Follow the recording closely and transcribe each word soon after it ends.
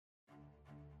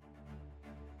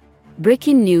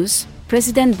Breaking news: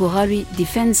 President Buhari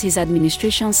defends his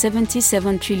administration's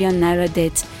 77 trillion naira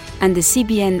debt, and the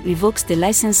CBN revokes the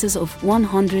licenses of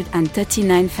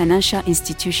 139 financial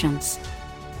institutions.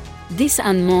 This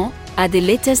and more are the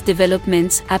latest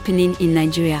developments happening in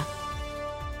Nigeria.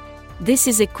 This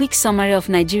is a quick summary of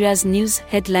Nigeria's news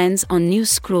headlines on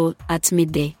News Scroll at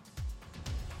midday.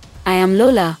 I am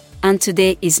Lola, and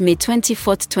today is May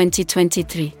 24,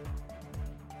 2023.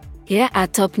 Here are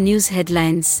top news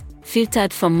headlines,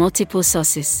 filtered from multiple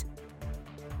sources.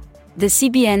 The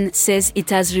CBN says it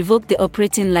has revoked the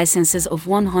operating licenses of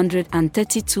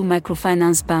 132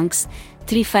 microfinance banks,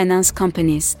 3 finance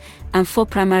companies, and 4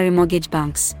 primary mortgage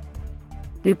banks.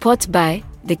 Report by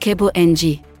The Cable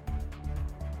NG.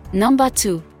 Number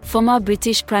 2. Former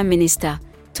British Prime Minister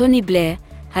Tony Blair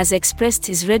has expressed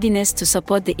his readiness to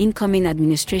support the incoming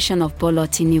administration of Bola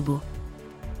Tinubu.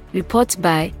 Report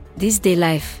by This Day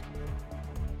Life.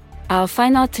 Our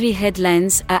final 3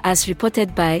 headlines are as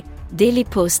reported by Daily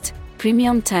Post,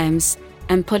 Premium Times,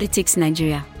 and Politics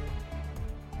Nigeria.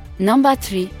 Number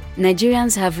 3.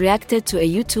 Nigerians have reacted to a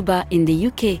YouTuber in the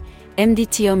UK, MD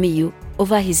Tiomiyu,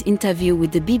 over his interview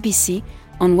with the BBC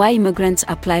on why immigrants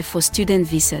apply for student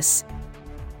visas.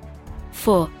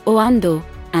 4. Oando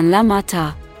and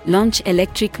Lamata launch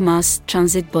electric mass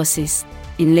transit buses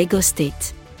in Lagos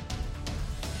State.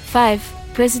 5.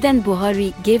 President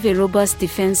Buhari gave a robust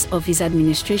defense of his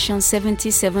administration's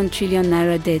 77 trillion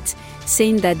naira debt,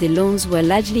 saying that the loans were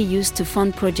largely used to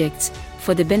fund projects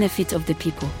for the benefit of the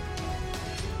people.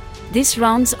 This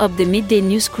rounds up the Midday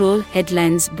News Scroll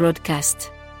headlines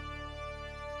broadcast.